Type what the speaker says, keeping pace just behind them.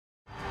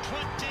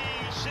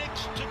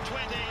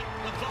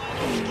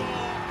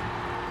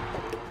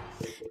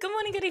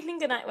morning, good evening,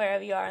 good night,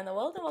 wherever you are in the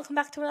world, and welcome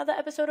back to another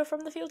episode of From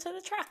the Field to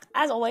the Track.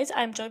 As always,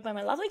 I'm joined by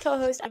my lovely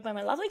co-host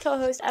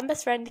and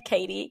best friend,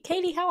 Caity.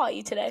 Caity, how are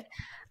you today?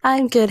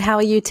 I'm good. How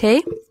are you,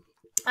 T?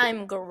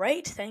 I'm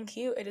great, thank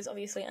you. It is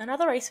obviously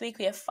another race week.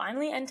 We have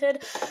finally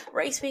entered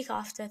race week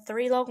after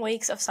 3 long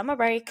weeks of summer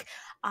break.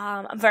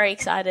 I'm very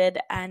excited.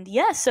 And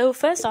yeah, so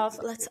first off,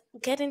 let's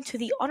get into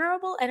the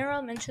honorable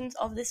mentions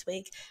of this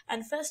week.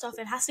 And first off,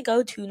 it has to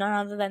go to none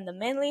other than the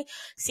Manly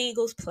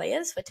Seagulls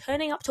players for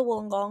turning up to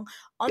Wollongong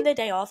on their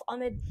day off.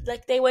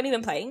 They weren't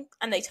even playing,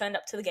 and they turned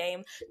up to the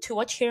game to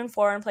watch Kieran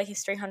Foran play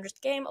his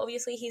 300th game.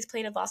 Obviously, he's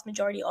played a vast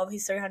majority of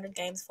his 300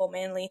 games for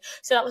Manly,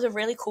 so that was a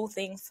really cool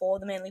thing for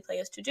the Manly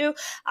players to do.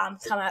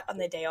 Come out on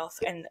their day off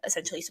and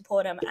essentially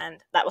support him, and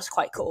that was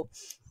quite cool.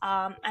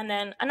 And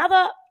then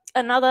another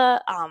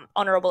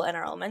honorable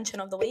NRL mention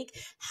of the week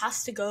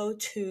has to go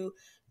to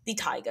the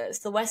Tigers,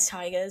 the West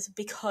Tigers,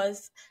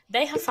 because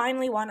they have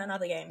finally won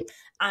another game.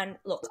 And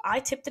look, I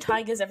tip the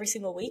Tigers every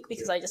single week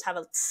because I just have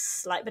a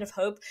slight bit of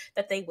hope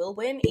that they will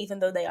win, even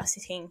though they are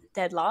sitting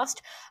dead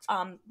last.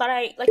 But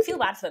I feel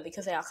bad for them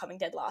because they are coming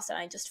dead last, and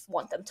I just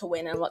want them to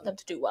win and want them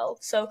to do well.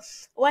 So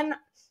when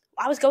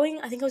I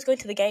think I was going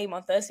to the game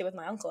on Thursday with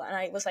my uncle, and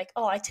I was like,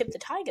 oh, I tipped the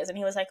Tigers. And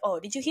he was like, oh,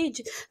 did you hear,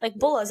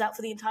 Bulla's out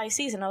for the entire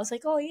season? I was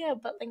like, oh, yeah,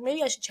 but,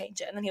 maybe I should change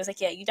it. And then he was like,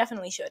 yeah, you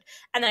definitely should.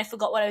 And then I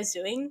forgot what I was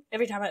doing.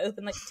 Every time I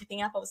opened, the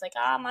tipping app, I was like,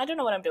 I don't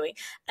know what I'm doing.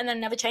 And then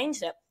never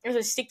changed it. I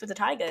just stick with the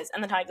Tigers,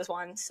 and the Tigers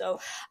won. So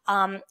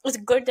it was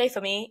a good day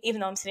for me,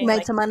 even though I'm sitting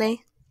made some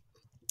money.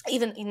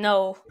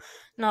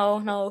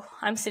 No,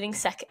 I'm sitting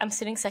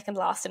second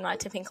last in my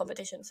tipping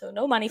competition, so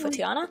no money for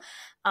Tiana.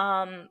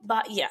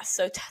 But yeah,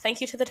 so thank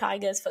you to the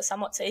Tigers for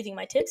somewhat saving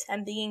my tips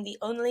and being the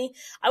only.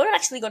 I would have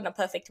actually gotten a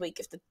perfect week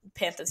if the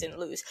Panthers didn't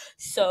lose,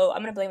 so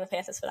I'm gonna blame the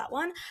Panthers for that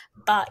one.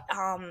 But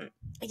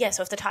yeah,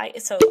 so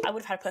I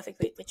would have had a perfect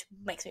week, which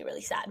makes me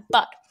really sad.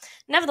 But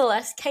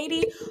nevertheless,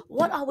 Caity,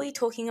 what are we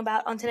talking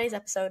about on today's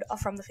episode of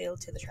From the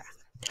Field to the Track?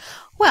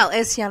 Well,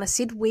 as Tiana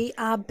said, we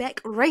are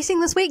back racing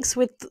this week,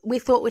 so we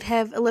thought we'd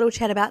have a little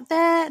chat about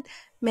that,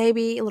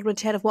 maybe a little bit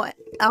of chat of what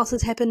else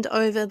has happened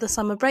over the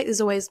summer break. There's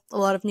always a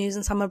lot of news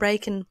in summer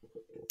break, and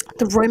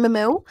the rumour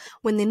mill,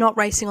 when they're not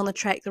racing on the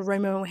track, the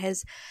rumour mill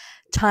has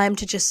time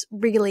to just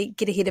really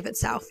get ahead of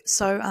itself.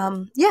 So,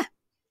 yeah.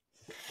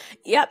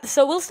 Yep,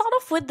 so we'll start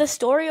off with the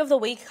story of the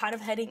week, kind of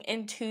heading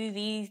into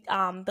the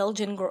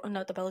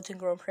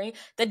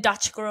the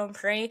Dutch Grand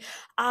Prix.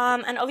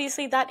 And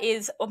obviously that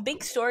is a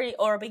big story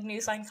or a big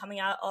news line coming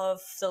out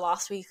of the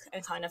last week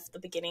and kind of the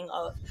beginning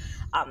of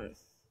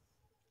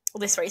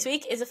this race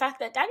week is the fact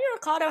that Daniel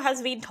Ricciardo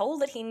has been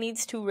told that he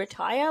needs to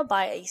retire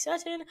by a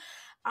certain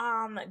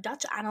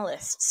Dutch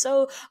analyst.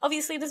 So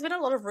obviously there's been a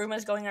lot of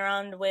rumors going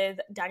around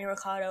with Daniel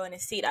Ricciardo and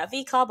his seat at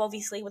VCARB,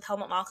 obviously with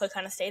Helmut Marko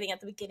kind of stating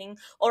at the beginning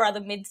or at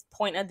the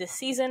midpoint of this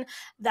season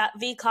that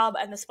VCARB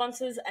and the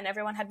sponsors and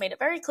everyone had made it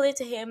very clear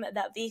to him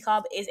that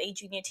VCARB is a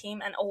junior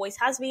team and always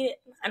has been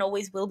and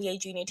always will be a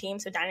junior team,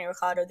 so Daniel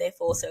Ricciardo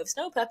therefore serves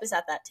no purpose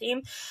at that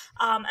team.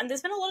 And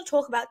there's been a lot of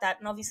talk about that,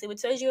 and obviously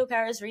with Sergio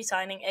Perez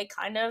re-signing, it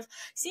kind of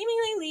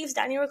seemingly leaves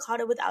Daniel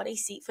Ricciardo without a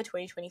seat for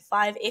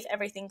 2025 if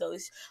everything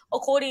goes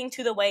according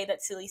to the way that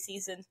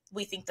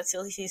we think that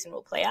silly season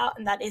will play out,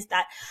 and that is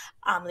that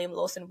Liam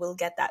Lawson will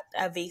get that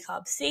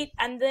VCARB seat.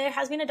 And there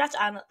has been a Dutch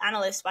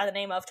analyst by the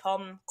name of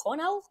Tom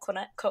Cornell,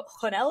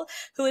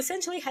 who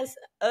essentially has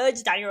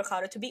urged Daniel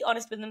Ricciardo to be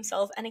honest with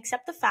himself and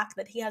accept the fact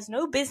that he has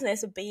no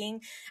business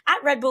being at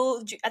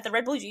the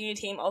Red Bull junior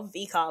team of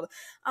VCARB.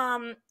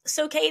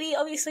 So Caity,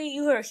 obviously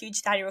you are a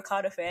huge Daniel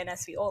Ricciardo fan,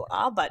 as we all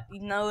are, but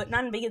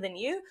none bigger than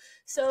you.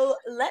 So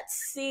let's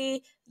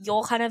see I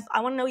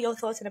want to know your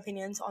thoughts and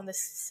opinions on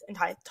this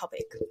entire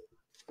topic.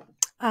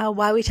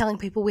 Why are we telling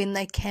people when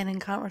they can and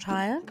can't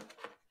retire?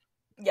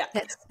 Yeah.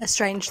 That's a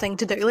strange thing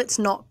to do. Let's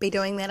not be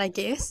doing that, I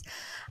guess.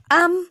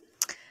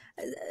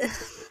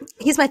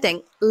 Here's my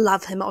thing.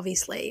 Love him,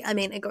 obviously. I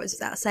mean, it goes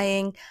without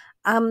saying.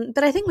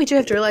 But I think we do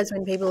have to realise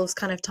when people's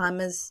kind of time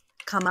has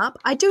come up.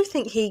 I do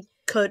think he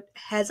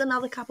has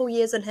another couple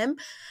years in him.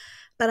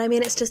 But I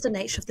mean, it's just the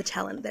nature of the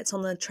talent that's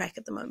on the track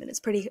at the moment.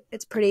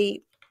 It's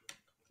pretty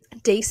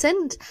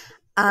decent.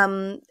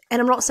 And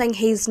I'm not saying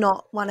he's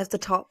not one of the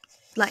top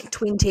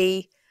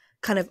 20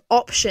 kind of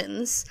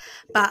options,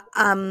 but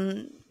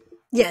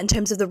yeah, in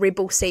terms of the Red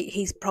Bull seat,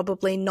 he's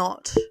probably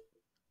not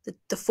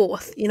the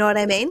fourth, you know what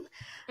I mean?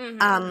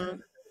 Mm-hmm.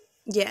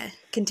 Yeah,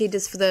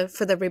 contenders for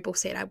the Red Bull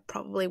seat, I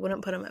probably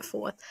wouldn't put him at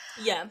fourth.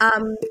 Yeah.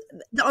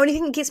 The only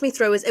thing that gets me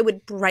through is it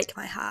would break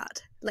my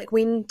heart. Like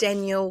when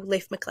Daniel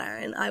left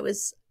McLaren, I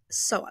was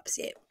so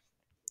upset.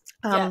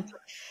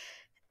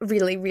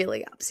 Really,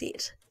 really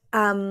upset.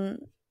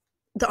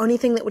 The only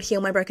thing that would heal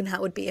my broken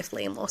heart would be if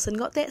Liam Lawson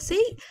got that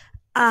seat.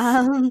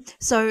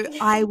 So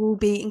I will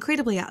be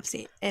incredibly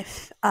upset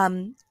if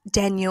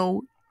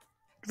Daniel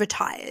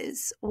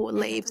retires or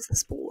leaves the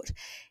sport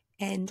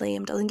and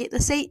Liam doesn't get the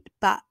seat.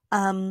 But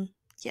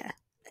yeah,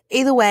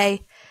 either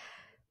way,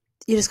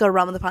 you just got to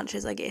run with the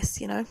punches, I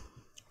guess, you know.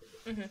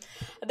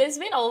 There's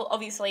been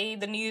obviously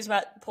the news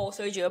about poor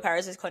Sergio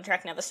Perez's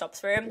contract never stops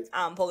for him.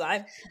 Poor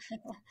guy.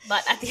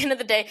 But at the end of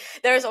the day,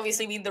 there has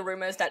obviously been the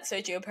rumors that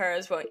Sergio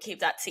Perez won't keep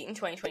that seat in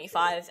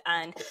 2025,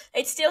 and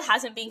it still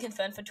hasn't been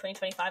confirmed for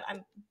 2025.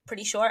 I'm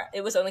pretty sure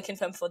it was only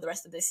confirmed for the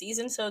rest of this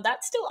season, so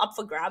that's still up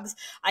for grabs.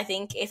 I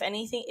think if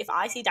anything, if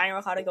I see Daniel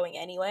Ricciardo going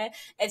anywhere,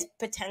 it's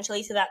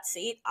potentially to that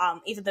seat.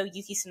 Even though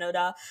Yuki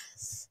Tsunoda,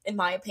 in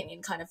my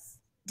opinion, kind of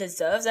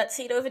deserves that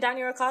seat over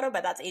Daniel Ricciardo,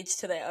 but that's each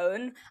to their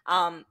own.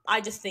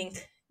 I just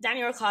think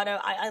Daniel Ricciardo,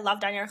 I love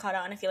Daniel Ricciardo,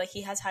 and I feel like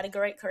he has had a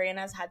great career and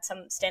has had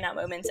some standout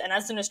moments. And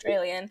as an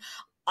Australian,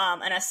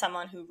 and as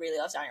someone who really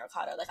loves Daniel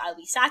Ricciardo, like, I'll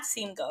be sad to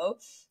see him go.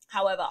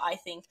 However, I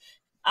think,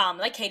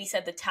 like Caity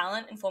said, the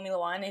talent in Formula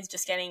One is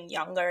just getting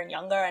younger and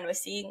younger, and we're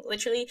seeing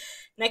literally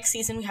next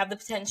season we have the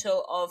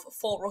potential of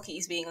 4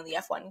 rookies being on the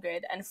F1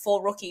 grid and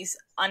 4 rookies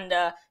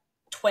under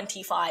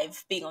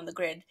 25 being on the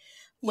grid.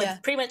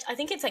 With pretty much, I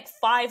think it's like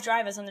 5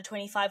 drivers under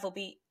 25 will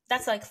be,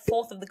 that's like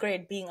 4th of the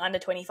grid being under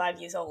 25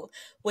 years old,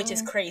 which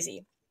is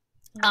crazy.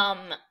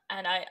 And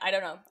I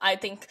don't know. I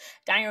think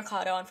Daniel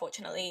Ricciardo,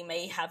 unfortunately,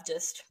 may have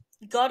just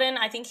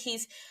I think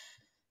he's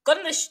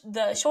gotten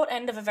the short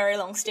end of a very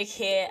long stick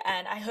here,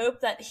 and I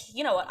hope that,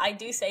 you know what, I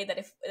do say that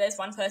if there's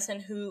one person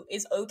who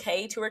is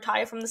okay to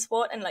retire from the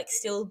sport and like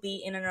still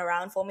be in and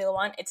around Formula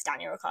One, it's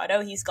Daniel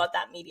Ricciardo. He's got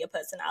that media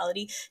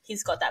personality.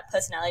 He's got that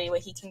personality where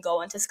he can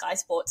go onto Sky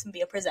Sports and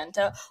be a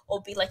presenter, or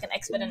be like an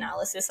expert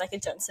analysis like a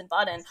Jensen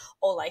Button,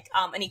 or like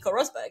a Nico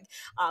Rosberg.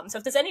 So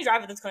if there's any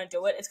driver that's going to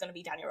do it, it's going to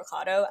be Daniel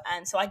Ricciardo.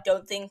 And so I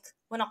don't think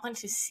we're not going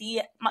to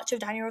see much of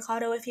Daniel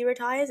Ricciardo if he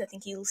retires. I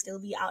think he'll still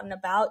be out and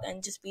about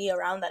and just be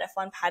around that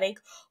F1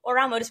 paddock or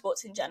around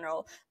motorsports in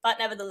general. But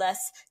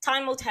nevertheless,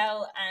 time will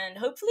tell, and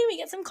hopefully we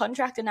get some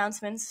contract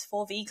announcements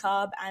for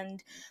VCARB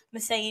and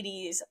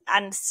Mercedes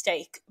and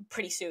Stake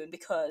pretty soon,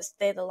 because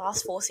they're the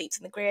last 4 seats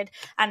in the grid,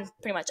 and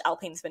pretty much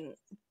Alpine's been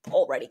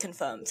already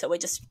confirmed, so we're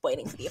just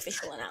waiting for the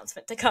official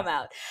announcement to come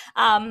out.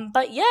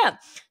 But yeah,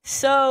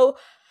 so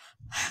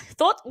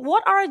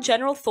what are our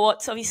general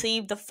thoughts? Obviously,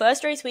 the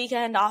first race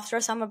weekend after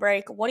a summer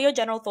break. What are your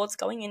general thoughts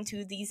going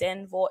into the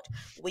Zandvoort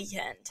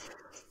weekend?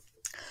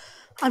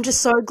 I'm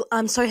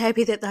so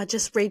happy that they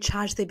just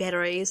recharged their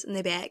batteries in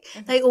their back.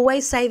 They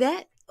always say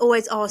that.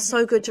 Always, it's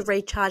so good to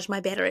recharge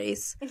my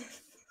batteries.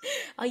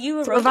 Are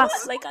you a robot?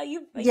 Like, are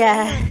you?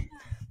 Yeah.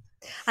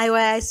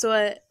 I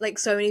saw like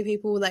so many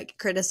people like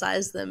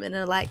criticize them and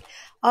are like,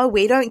 oh,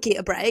 we don't get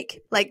a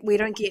break. Like, we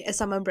don't get a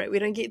summer break. We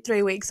don't get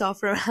 3 weeks off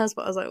from us.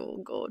 But I was like,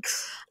 oh god.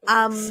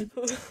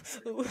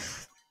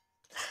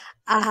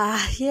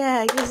 Yeah,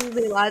 I guess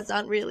their lives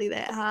aren't really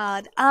that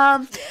hard.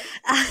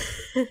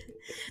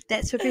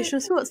 That's professional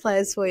sports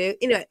players for you.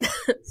 Anyway,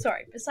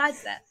 sorry.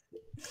 Besides that,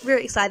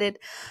 very excited.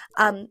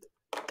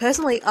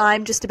 Personally,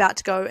 I'm just about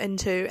to go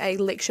into a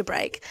lecture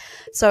break,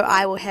 so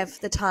I will have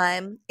the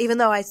time, even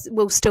though I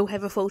will still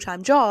have a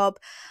full-time job.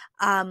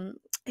 I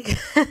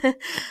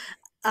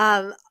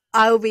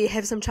will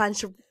have some time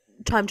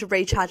to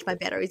recharge my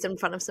batteries in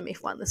front of some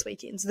F1 this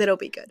weekend, so that'll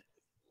be good.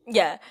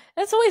 Yeah,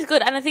 that's always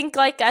good. And I think,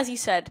 like, as you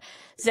said,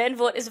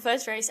 Zandvoort is the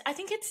first race. I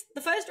think it's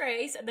the first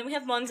race, and then we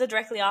have Monza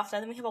directly after.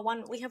 Then we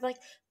have like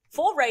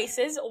 4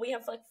 races, or we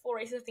have like 4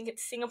 races. I think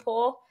it's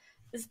Singapore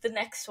is the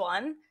next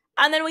one.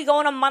 And then we go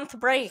on a month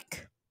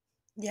break.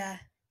 Yeah.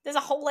 There's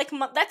a whole like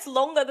month. That's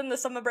longer than the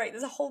summer break.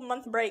 There's a whole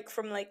month break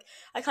from like,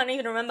 I can't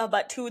even remember,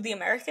 but to the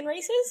American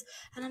races.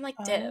 And I'm like,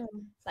 damn.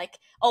 Like,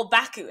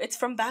 Baku. It's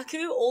from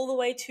Baku all the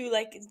way to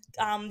like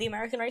the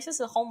American races.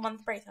 The whole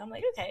month break. And I'm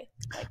like, okay.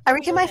 Like, I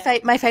reckon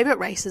my favorite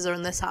races are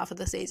in this half of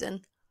the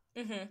season.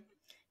 Mm-hmm.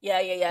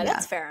 Yeah.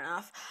 That's fair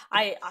enough.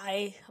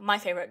 My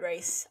favorite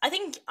race. I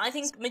think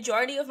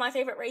majority of my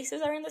favorite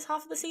races are in this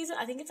half of the season.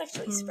 I think it's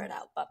actually spread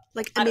out, but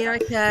like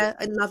America,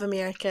 I love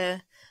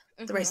America.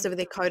 The race over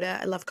there, Coda.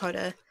 I love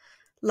Coda.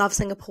 Love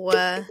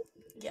Singapore.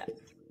 Yeah.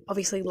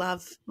 Obviously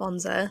love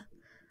Monza.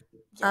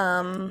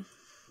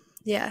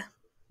 Yeah.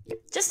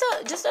 Just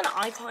an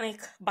iconic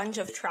bunch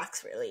of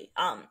tracks, really.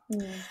 I'm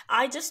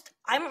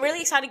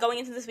really excited going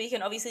into this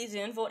weekend. Obviously,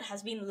 Zandvoort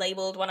has been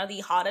labeled one of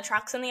the harder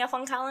tracks in the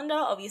F1 calendar,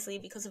 obviously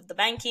because of the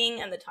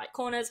banking and the tight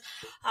corners.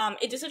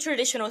 It's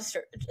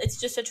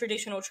just a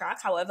traditional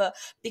track. However,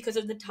 because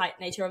of the tight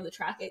nature of the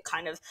track, it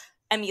kind of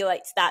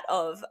emulates that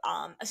of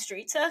a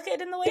street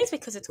circuit in the ways,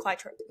 because it's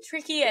quite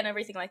tricky and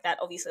everything like that.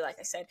 Obviously, like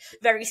I said,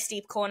 very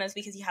steep corners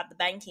because you have the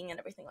banking and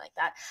everything like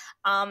that.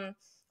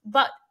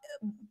 But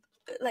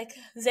like,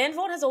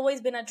 Zandvoort has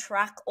always been a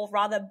track, or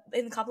rather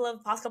in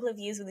past couple of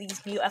years with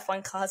these new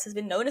F1 cars, has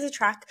been known as a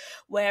track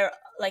where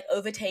like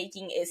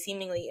overtaking is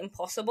seemingly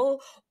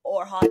impossible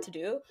or hard to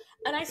do.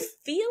 And I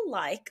feel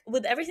like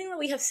with everything that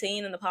we have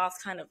seen in the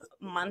past kind of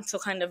months or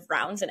kind of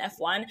rounds in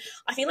F1,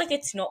 I feel like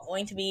it's not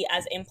going to be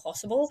as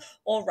impossible,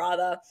 or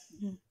rather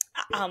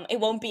it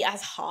won't be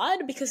as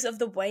hard, because of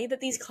the way that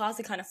these cars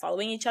are kind of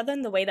following each other,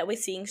 and the way that we're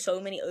seeing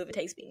so many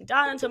overtakes being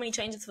done, and so many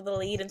changes for the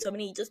lead, and so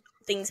many just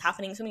things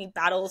happening, so many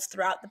battles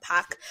throughout the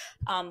pack,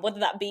 whether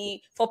that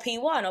be for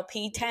P1 or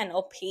P10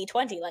 or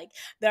P20. Like,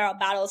 there are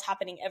battles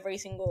happening every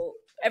single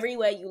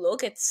everywhere you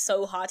look, it's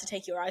so hard to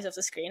take your eyes off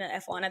the screen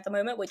at F1 at the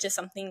moment, which is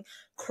something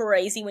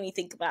crazy when you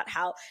think about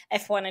how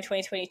F1 in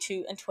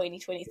 2022 and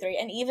 2023,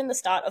 and even the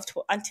start of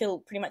until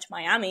pretty much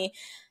Miami,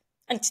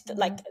 and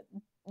like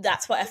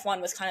that's what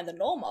F1 was kind of the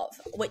norm of,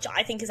 which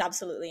I think is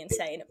absolutely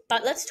insane.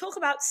 But let's talk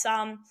about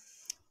some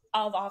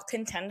of our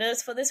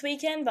contenders for this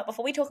weekend. But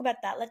before we talk about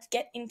that, let's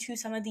get into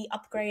some of the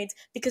upgrades,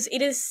 because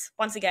it is,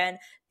 once again,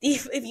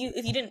 if you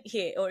didn't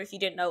hear or if you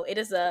didn't know, it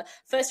is the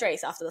first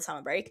race after the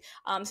summer break.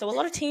 So a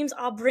lot of teams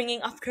are bringing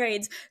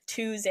upgrades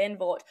to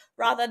Zandvoort.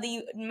 Rather,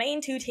 the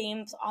main two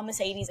teams are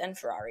Mercedes and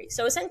Ferrari.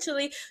 So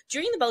essentially,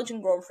 during the Belgian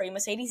Grand Prix,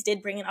 Mercedes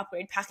did bring an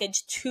upgrade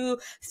package to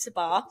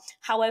Spa.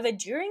 However,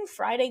 during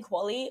Friday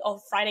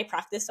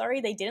practice,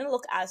 they didn't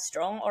look as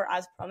strong or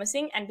as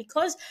promising, and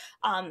because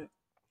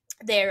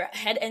their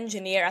head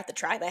engineer at the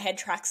track, their head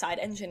trackside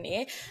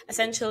engineer,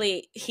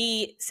 essentially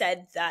he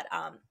said that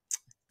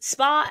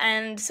Spa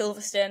and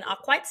Silverstone are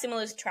quite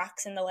similar to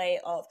tracks in the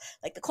way of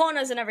like the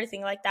corners and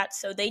everything like that.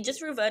 So they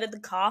just reverted the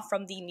car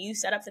from the new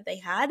setup that they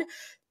had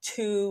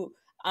to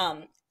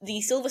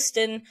the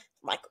Silverstone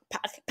like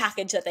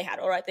package that they had,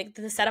 all right,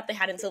 the setup they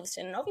had in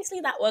Silverstone, and obviously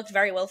that worked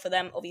very well for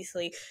them.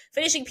 Obviously,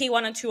 finishing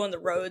P1 and 2 on the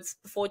roads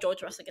before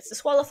George Russell gets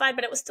disqualified,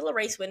 but it was still a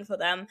race win for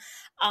them.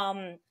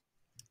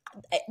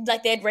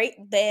 Like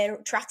their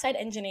trackside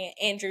engineer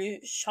Andrew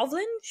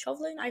Chauvelin,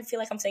 I feel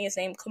like I'm saying his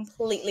name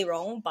completely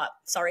wrong, but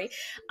sorry.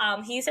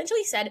 He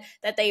essentially said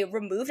that they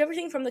removed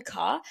everything from the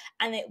car,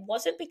 and it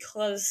wasn't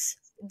because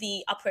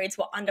the upgrades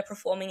were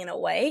underperforming in a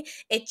way.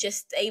 It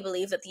just, they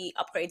believe that the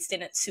upgrades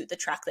didn't suit the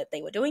track that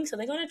they were doing, so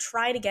they're going to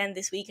try it again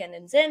this weekend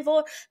in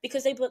Zandvoort,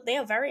 because they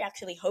are very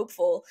actually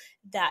hopeful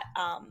that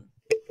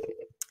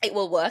it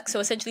will work.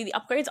 So essentially the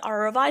upgrades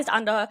are revised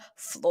under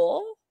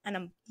floor and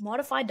a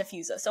modified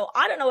diffuser. So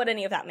I don't know what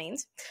any of that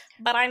means,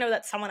 but I know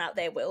that someone out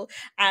there will.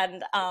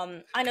 And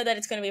I know that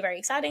it's going to be very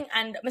exciting.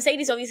 And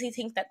Mercedes obviously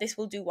think that this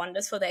will do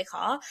wonders for their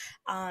car,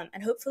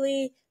 and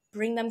hopefully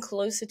bring them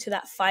closer to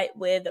that fight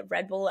with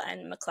Red Bull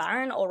and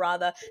McLaren, or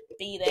rather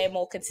be there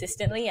more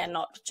consistently and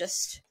not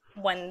just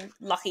when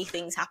lucky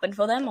things happen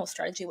for them or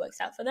strategy works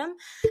out for them.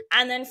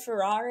 And then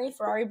Ferrari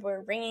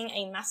were bringing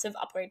a massive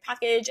upgrade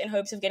package in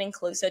hopes of getting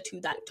closer to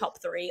that top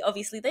 3.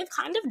 Obviously, they've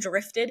kind of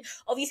drifted.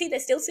 Obviously, they're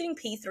still sitting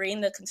P3 in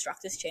the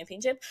Constructors'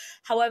 Championship.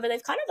 However,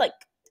 they've kind of like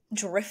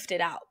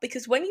drifted out,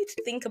 because when you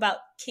think about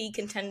key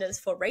contenders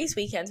for race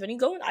weekends, when you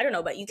go, I don't know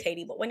about you,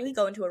 Caity, but when we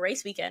go into a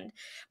race weekend,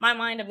 my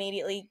mind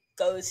immediately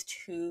goes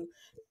to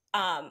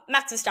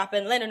Max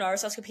Verstappen, Lando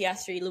Norris, Oscar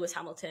Piastri, Lewis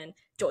Hamilton,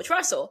 George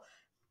Russell.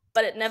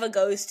 But it never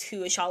goes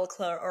to a Charles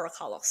Leclerc or a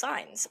Carlos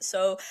Sainz.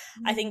 So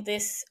I think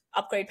this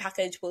upgrade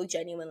package will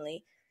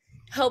genuinely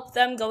help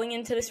them going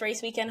into this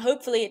race weekend.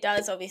 Hopefully it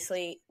does.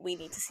 Obviously, we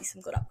need to see some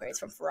good upgrades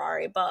from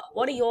Ferrari. But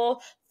what are your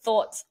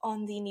thoughts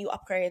on the new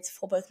upgrades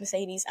for both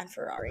Mercedes and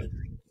Ferrari?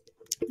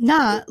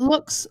 Nah,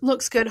 looks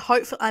good.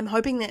 I'm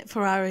hoping that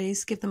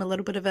Ferraris give them a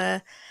little bit of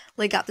a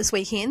leg up this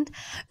weekend.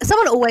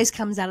 Someone always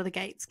comes out of the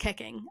gates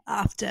kicking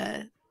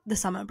after the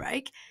summer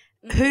break.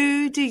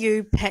 Who do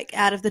you pick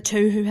out of the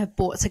two who have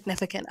bought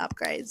significant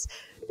upgrades?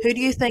 Who do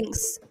you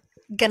think's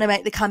going to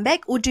make the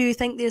comeback, or do you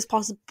think there's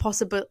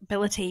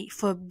possibility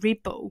for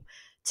Red Bull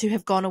to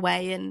have gone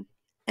away and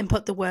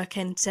put the work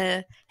in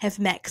to have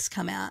Max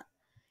come out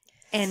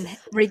and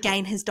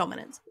regain his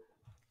dominance?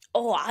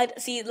 Oh,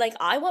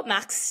 I want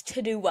Max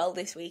to do well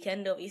this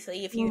weekend.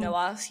 Obviously, if you know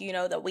us, you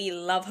know that we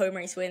love home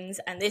race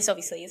wins, and this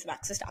obviously is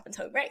Max Verstappen's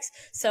home race.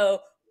 So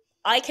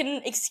I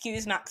can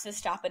excuse Max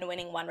Verstappen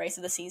winning one race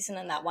of the season,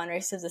 and that one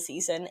race of the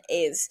season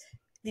is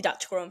the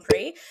Dutch Grand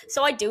Prix.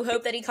 So I do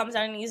hope that he comes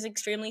out and he's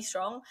extremely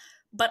strong.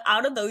 But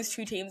out of those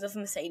two teams of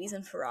Mercedes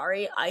and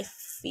Ferrari, I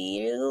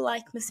feel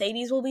like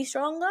Mercedes will be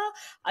stronger.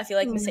 I feel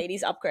like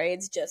Mercedes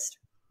upgrades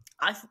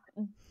I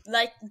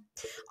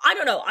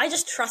don't know. I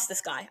just trust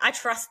this guy. I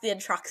trust the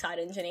trackside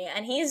engineer,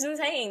 and he's been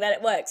saying that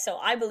it works, so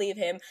I believe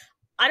him.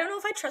 I don't know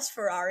if I trust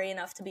Ferrari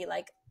enough to be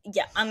like,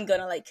 yeah, I'm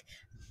gonna like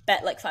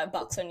bet like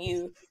 $5 on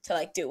you to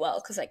like do well,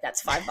 because like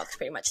that's $5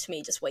 pretty much to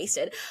me just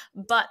wasted.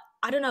 But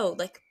I don't know,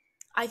 like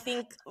I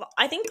think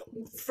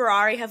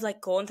Ferrari have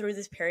like gone through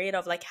this period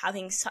of like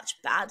having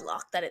such bad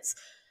luck that it's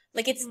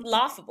like it's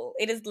laughable.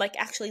 It is like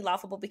actually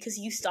laughable, because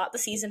you start the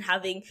season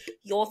having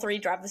your two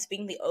drivers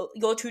being the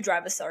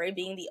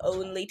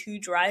only two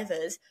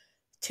drivers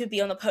to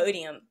be on the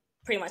podium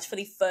pretty much for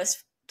the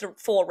first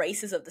 4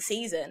 races of the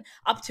season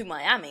up to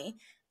Miami,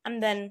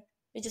 and then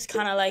it just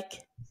kind of like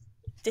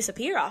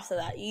disappear after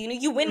that.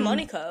 You win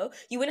Monaco,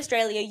 you win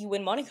Australia, you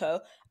win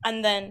Monaco,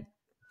 and then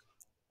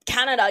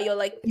Canada, you're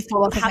like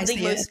have the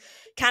most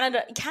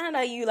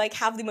Canada you like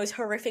have the most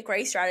horrific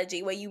race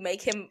strategy where you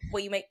make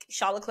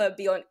Charles Leclerc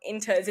be on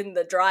inters in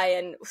the dry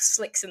and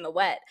slicks in the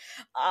wet,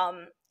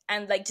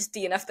 and like just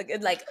DNF the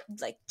good, like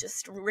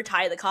just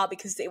retire the car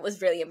because it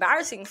was really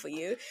embarrassing for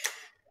you.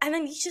 And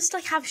then you just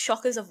like have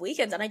shockers of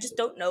weekends, and I just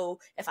don't know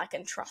if I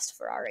can trust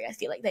Ferrari. I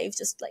feel like they've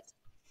just like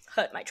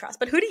hurt my trust.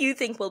 But who do you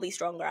think will be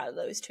stronger out of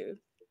those two?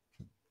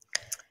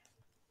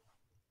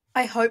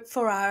 I hope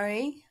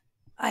Ferrari.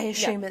 I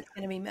assume it's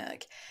going to be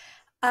Merc.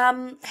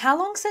 How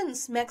long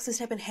since Max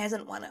Verstappen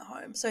hasn't won at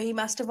home? So he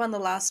must have won the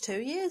last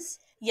 2 years?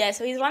 Yeah,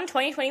 so he's won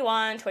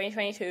 2021,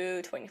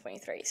 2022,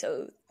 2023.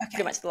 So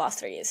pretty much the last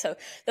 3 years. So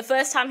the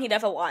first time he'd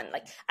ever won,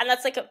 like, and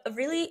that's like a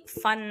really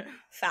fun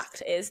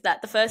fact is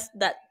that the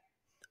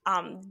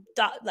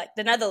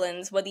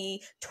Netherlands were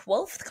the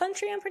 12th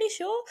country, I'm pretty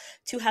sure,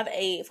 to have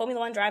a Formula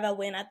One driver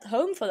win at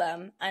home for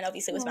them, and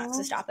obviously it was Max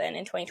Verstappen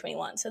in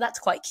 2021. So that's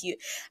quite cute.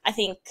 I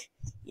think,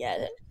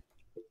 yeah.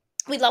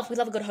 We love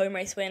a good home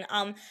race win.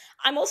 I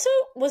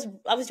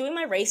was doing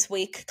my race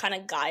week kind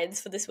of guides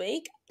for this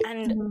week,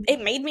 and it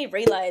made me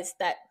realize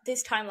that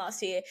this time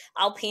last year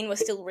Alpine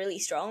was still really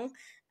strong,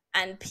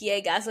 and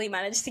Pierre Gasly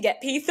managed to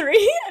get P3,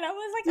 and I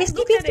was like, Yes, I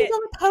looked at it on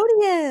the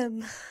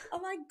podium. Oh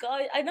my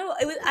god, I know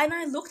it was, and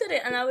I looked at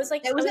it, and I was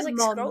like,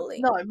 scrolling.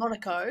 No,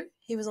 Monaco.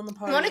 He was on the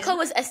podium. Monaco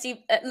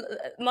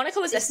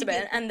was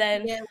Esteban, and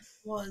then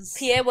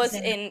Pierre was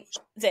in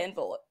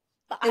Zandvoort.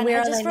 And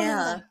where are they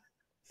now?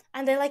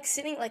 And they're like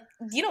sitting like,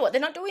 you know what?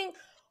 They're not doing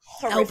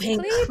horrifically.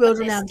 Alpine,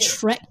 world-renowned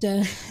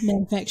tractor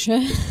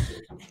manufacturer.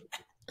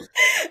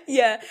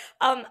 Yeah.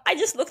 I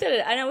just looked at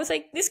it and I was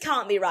like, this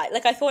can't be right.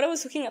 Like, I thought I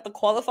was looking at the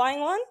qualifying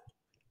one.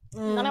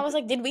 And then I was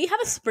like, did we have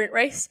a sprint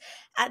race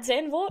at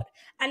Zandvoort?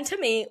 And to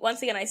me,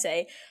 once again, I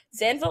say,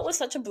 Zandvoort was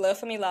such a blur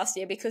for me last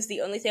year because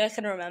the only thing I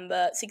can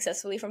remember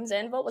successfully from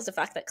Zandvoort was the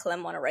fact that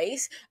Clem won a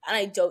race. And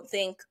I don't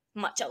think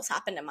much else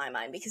happened in my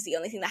mind because the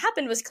only thing that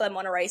happened was Clem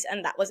won a race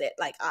and that was it.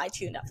 Like, I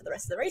tuned out for the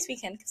rest of the race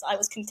weekend because I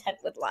was content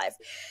with life.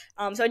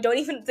 So I don't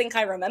even think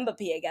I remember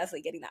Pierre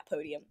Gasly getting that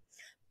podium.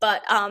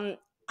 But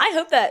I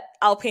hope that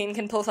Alpine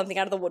can pull something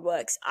out of the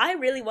woodworks. I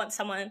really want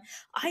someone.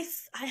 I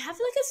have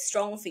like a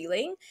strong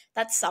feeling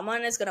that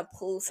someone is gonna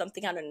pull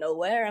something out of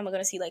nowhere, and we're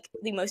gonna see like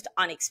the most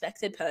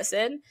unexpected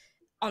person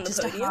on the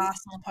podium. Just a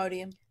Haas on the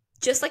podium.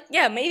 Just like,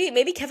 yeah,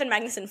 maybe Kevin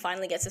Magnussen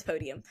finally gets his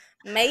podium.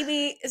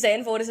 Maybe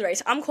Zandvoort is the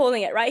race. I'm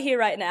calling it right here,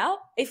 right now.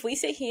 If we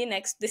sit here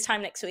this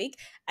time next week,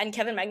 and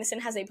Kevin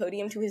Magnussen has a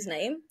podium to his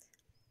name,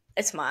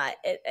 it's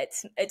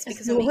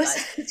because of me,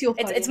 guys. It's your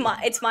podium.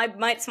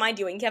 It's my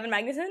doing. Kevin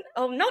Magnussen.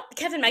 Oh, not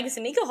Kevin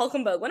Magnussen. Nico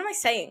Hulkenberg. What am I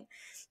saying?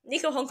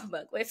 Nico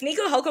Hulkenberg. If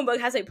Nico Hulkenberg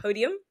has a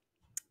podium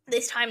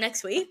this time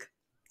next week,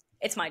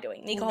 it's my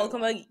doing. Nico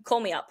Hulkenberg, call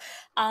me up.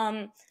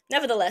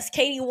 Nevertheless,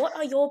 Caity, what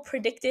is your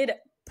predicted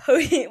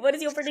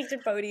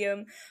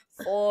podium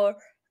for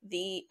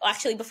the?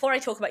 Actually, before I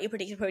talk about your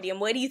predicted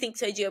podium, where do you think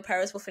Sergio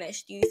Perez will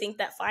finish? Do you think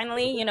that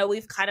finally,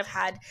 we've kind of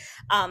had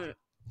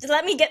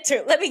let me get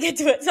to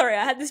it. Sorry,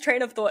 I had this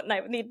train of thought and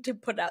I need to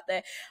put it out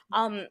there.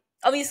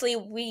 Obviously,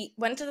 we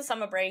went to the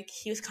summer break.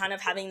 He was kind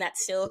of having that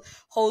still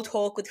whole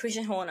talk with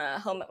Christian Horner,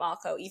 Helmut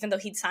Marko, even though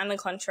he'd signed the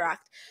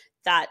contract,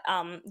 that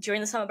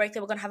during the summer break they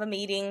were going to have a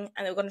meeting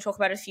and they were going to talk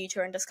about his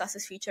future and discuss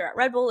his future at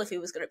Red Bull, if he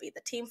was going to be at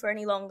the team for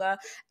any longer.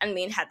 And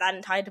we had that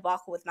entire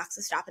debacle with Max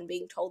Verstappen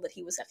being told that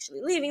he was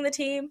actually leaving the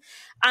team.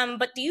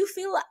 But do you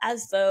feel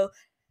as though,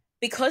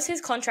 because his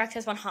contract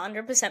has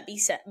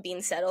 100%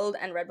 been settled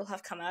and Red Bull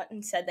have come out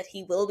and said that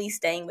he will be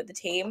staying with the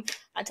team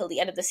until the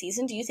end of the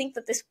season, do you think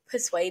that this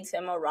persuades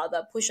him, or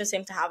rather pushes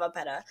him to have a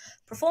better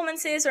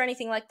performances or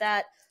anything like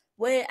that?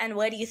 Where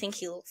do you think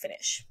he'll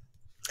finish?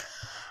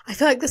 I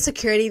feel like the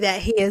security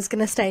that he is going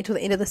to stay till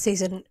the end of the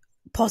season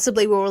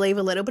possibly will relieve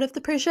a little bit of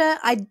the pressure.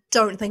 I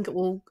don't think it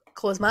will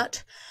cause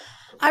much.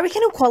 I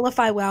reckon he'll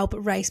qualify well but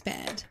race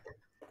bad.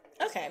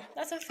 Okay,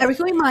 that's I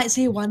reckon we might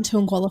see 1-2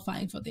 in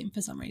qualifying for them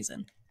for some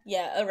reason.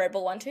 Yeah, a Red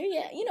Bull 1-2.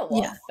 Yeah, you know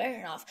what? Yeah. Fair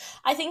enough.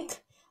 I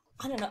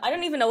don't know. I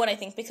don't even know what I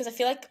think, because I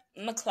feel like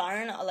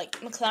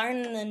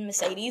McLaren and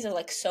Mercedes are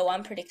like so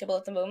unpredictable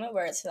at the moment,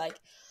 where it's like,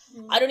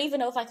 I don't even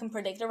know if I can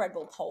predict a Red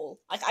Bull pole.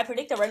 Like, I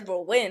predict a Red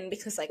Bull win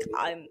because like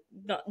I'm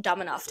not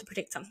dumb enough to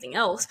predict something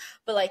else,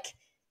 but like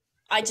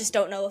I just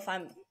don't know if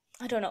I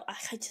don't know.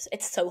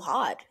 It's so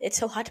hard. It's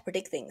so hard to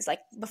predict things. Like,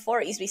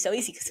 before it used to be so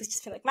easy because it's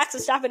just been like Max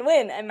Verstappen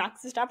win and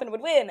Max Verstappen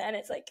would win, and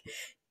it's like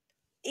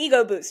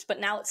ego boost. But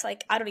now it's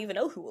like I don't even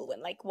know who will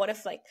win. Like, what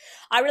if like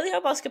I really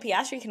hope Oscar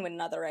Piastri can win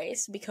another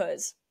race,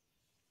 because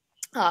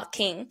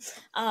King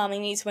he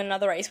needs to win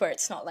another race where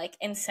it's not like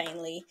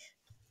insanely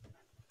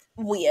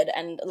weird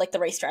and like the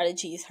race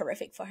strategy is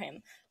horrific for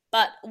him.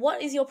 But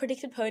what is your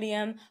predicted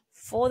podium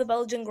for the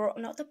Belgian Grand?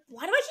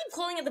 Why do I keep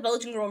calling it the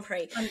Belgian Grand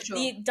Prix? Sure.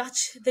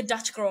 The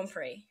Dutch Grand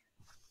Prix.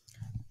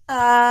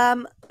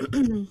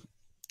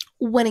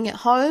 Winning at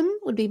home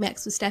would be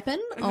Max Verstappen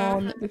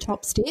on the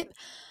top step.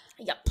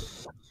 Yep.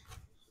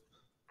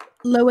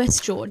 Lewis,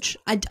 George.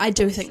 I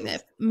do think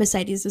that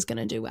Mercedes is going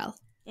to do well.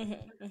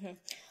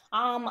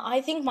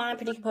 I think my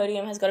predicted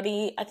podium has got to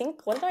be,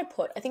 what did I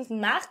put? I think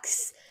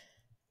Max,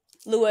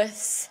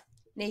 Lewis,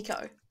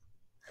 Nico.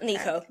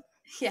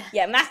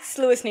 Yeah, Max,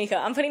 Lewis, Nico.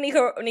 I'm putting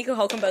Nico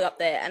Hulkenberg up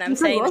there, and I'm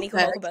saying Nico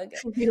Hulkenberg.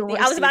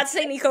 I was about to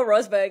say Nico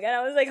Rosberg, and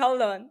I was like,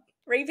 hold on.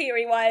 Repeat,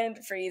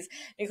 rewind, freeze.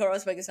 Nico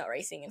Rosberg is not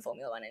racing in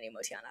Formula One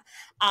anymore, Tiana.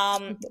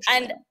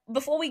 And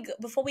before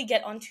we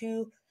get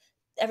onto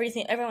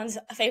everyone's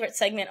favorite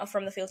segment of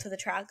From the Field to the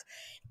Track,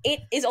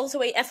 it is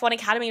also a F1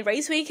 Academy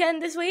race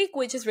weekend this week,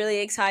 which is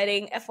really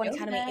exciting. F1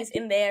 Academy is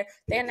in there.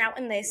 They are now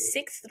in their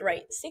sixth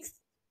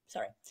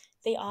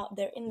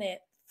they're in their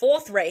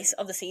fourth race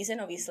of the season.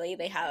 Obviously,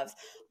 they have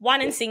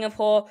one in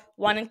Singapore,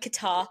 one in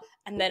Qatar,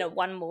 and then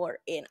one more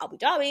in Abu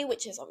Dhabi,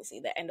 which is obviously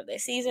the end of their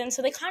season.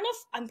 So they kind of,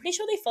 I'm pretty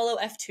sure they follow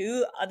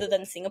F2 other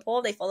than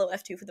Singapore. They follow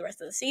F2 for the rest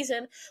of the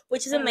season,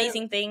 which is an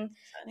amazing thing.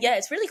 Yeah,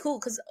 it's really cool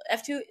because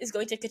F2 is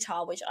going to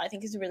Qatar, which I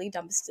think is a really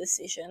dumb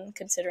decision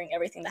considering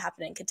everything that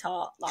happened in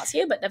Qatar last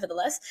year. But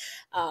nevertheless,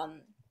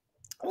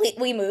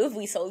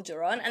 we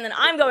soldier on, and then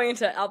I'm going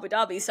to Abu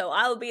Dhabi, so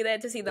I'll be there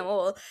to see them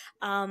all.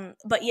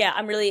 But yeah,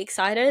 I'm really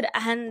excited,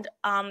 and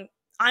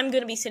I'm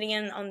going to be sitting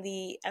in on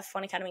the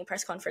F1 Academy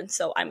press conference,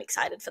 so I'm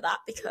excited for that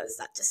because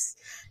that's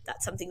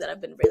something that I've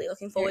been really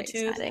looking forward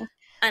to. Exciting.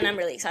 And I'm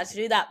really excited to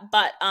do that.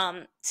 But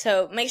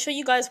so make sure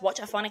you guys watch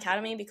F1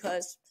 Academy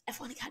because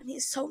F1 Academy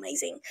is so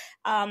amazing.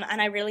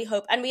 And I really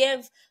hope, and we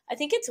have, I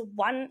think it's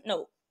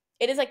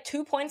it is like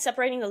 2 points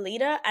separating the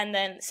leader, and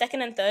then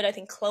second and third, I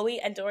think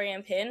Chloe and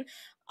Dorian Pin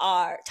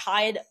are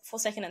tied for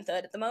second and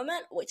third at the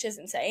moment, which is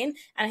insane.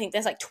 And I think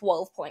there's like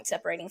 12 points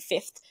separating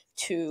fifth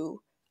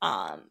to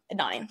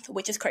ninth,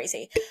 which is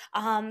crazy.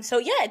 So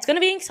yeah, it's going to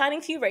be an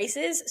exciting few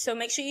races. So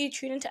make sure you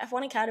tune into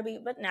F1 Academy.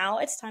 But now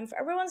it's time for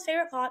everyone's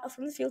favorite part of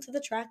From the Field to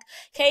the Track.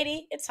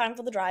 Caity, it's time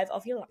for the drive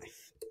of your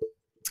life.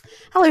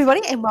 Hello,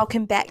 everybody, and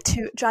welcome back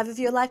to Drive of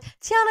Your Life.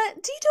 Tiana,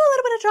 do you do a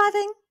little bit of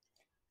driving?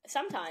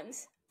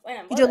 Sometimes.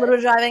 You do a little bit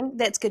of driving?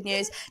 That's good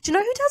news. Do you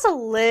know who does a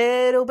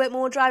little bit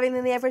more driving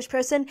than the average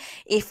person?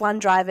 F1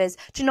 drivers.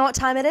 Do you know what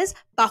time it is?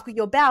 Buckle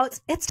your belts.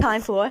 It's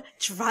time for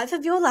Drive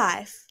of Your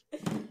Life.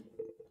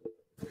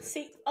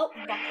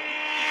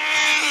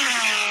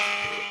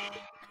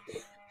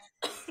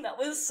 That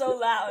was so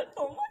loud.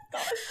 Oh my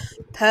gosh.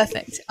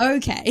 Perfect.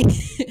 Okay.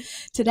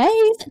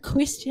 Today's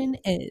question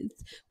is,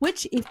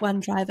 which F1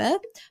 driver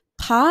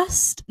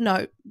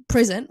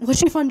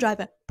which F1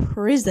 driver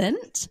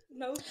present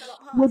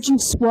would you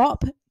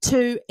swap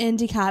to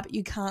IndyCar, but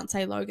you can't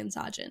say Logan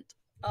Sargent?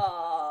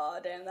 Oh,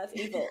 damn, that's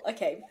evil.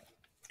 Okay.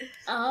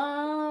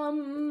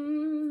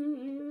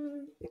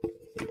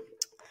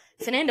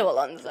 Fernando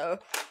Alonso.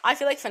 I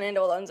feel like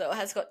Fernando Alonso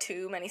has got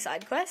too many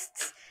side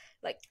quests.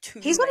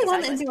 He's only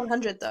won the Indy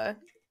 100 though.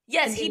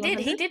 Yes, Indy he did.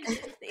 100? He did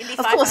the Indy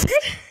Of course.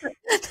 500.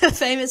 The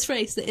famous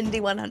race, the Indy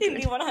 100.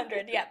 Indy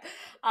 100, yep.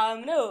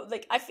 No,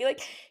 I feel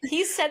like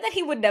he said that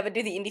he would never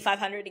do the Indy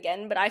 500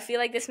 again, but I feel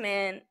like this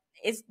man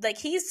is,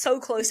 he's so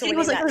close to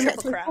winning that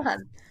Triple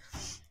Crown.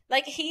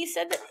 He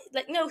said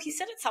that, he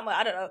said it somewhere,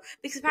 I don't know,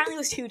 because apparently it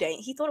was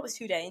he thought it was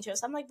too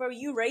dangerous. I'm like, bro,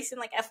 you race in,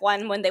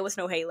 F1 when there was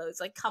no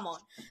halos. Come on.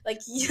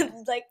 You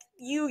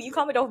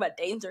can't be talking about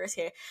dangerous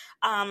here.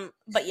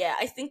 But yeah,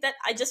 I think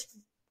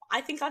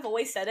I've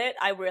always said it.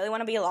 I really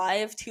want to be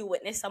alive to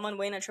witness someone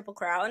win a Triple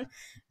Crown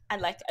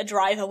and, a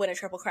driver win a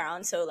Triple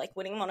Crown. So,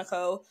 winning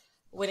Monaco,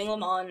 winning Le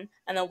Mans,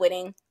 and then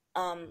winning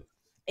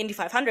Indy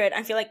 500.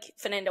 I feel like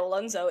Fernando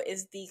Alonso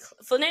is the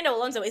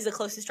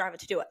closest driver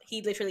to do it.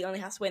 He literally only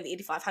has to win the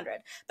Indy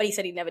 500, but he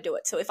said he'd never do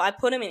it. So if I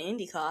put him in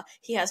IndyCar,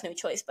 he has no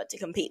choice but to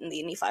compete in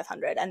the Indy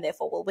 500 and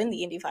therefore will win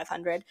the Indy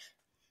 500.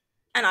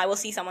 And I will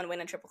see someone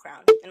win a Triple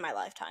Crown in my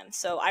lifetime.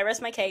 So I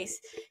rest my case.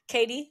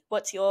 Caity,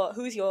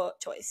 who's your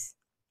choice?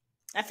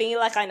 I feel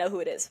like I know who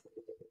it is.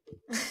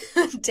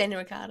 Daniel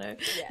Ricciardo.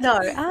 Yeah. No,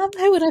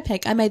 who would I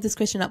pick? I made this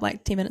question up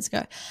 10 minutes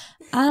ago.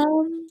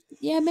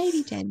 Yeah,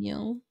 maybe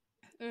Daniel.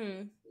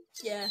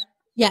 Yeah.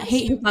 Yeah,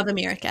 he loves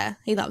America.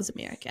 He loves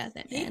America.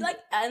 That man.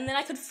 And then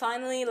I could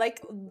finally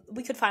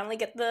we could finally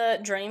get the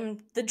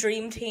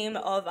dream team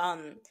of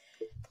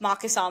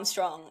Marcus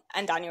Armstrong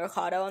and Daniel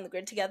Ricciardo on the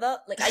grid together.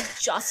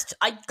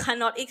 I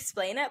cannot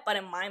explain it, but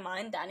in my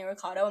mind, Daniel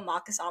Ricciardo and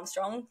Marcus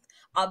Armstrong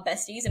are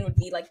besties and would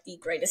be the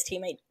greatest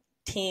team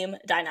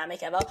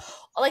dynamic ever.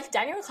 Or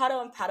Daniel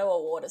Ricciardo and Pato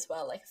O'Ward as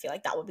well. I feel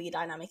like that would be a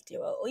dynamic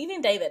duo. Or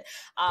even David.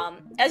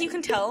 As you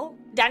can tell,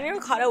 Daniel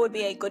Ricciardo would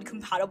be a good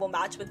compatible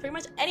match with pretty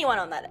much anyone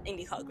on that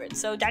IndyCar grid.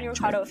 So Daniel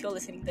Ricciardo, if you're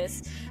listening to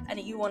this and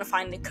you want to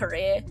find a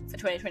career for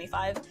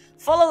 2025,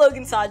 follow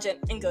Logan Sargent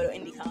and go to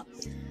IndyCar.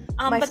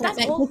 My friend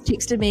just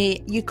texted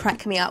me, you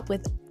crack me up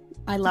with,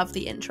 I love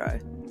the intro.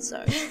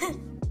 So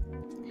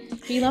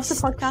he loves the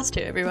podcast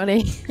too,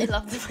 everybody. We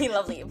love the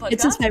podcast.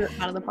 It's his favourite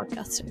part of the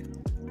podcast too.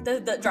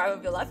 The drive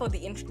of your life, or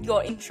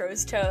your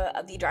intros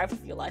to the drive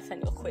of your life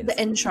and your quiz. The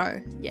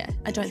intro, yeah.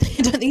 I don't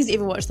think he's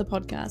ever watched the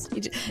podcast.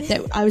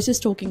 I was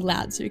just talking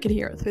loud so you could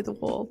hear it through the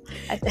wall,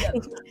 I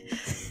think.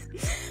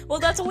 Well,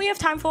 that's all we have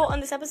time for on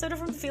this episode of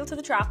From the Field to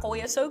the Track.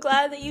 We are so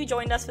glad that you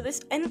joined us for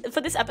this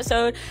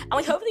episode, and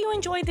we hope that you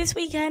enjoyed this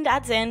weekend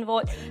at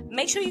Zandvoort.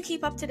 Make sure you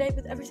keep up to date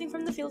with everything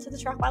from the Field to the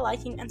Track by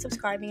liking and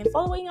subscribing and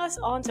following us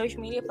on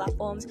social media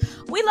platforms.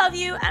 We love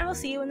you, and we'll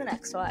see you in the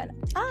next one.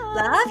 Bye.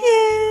 Love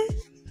you.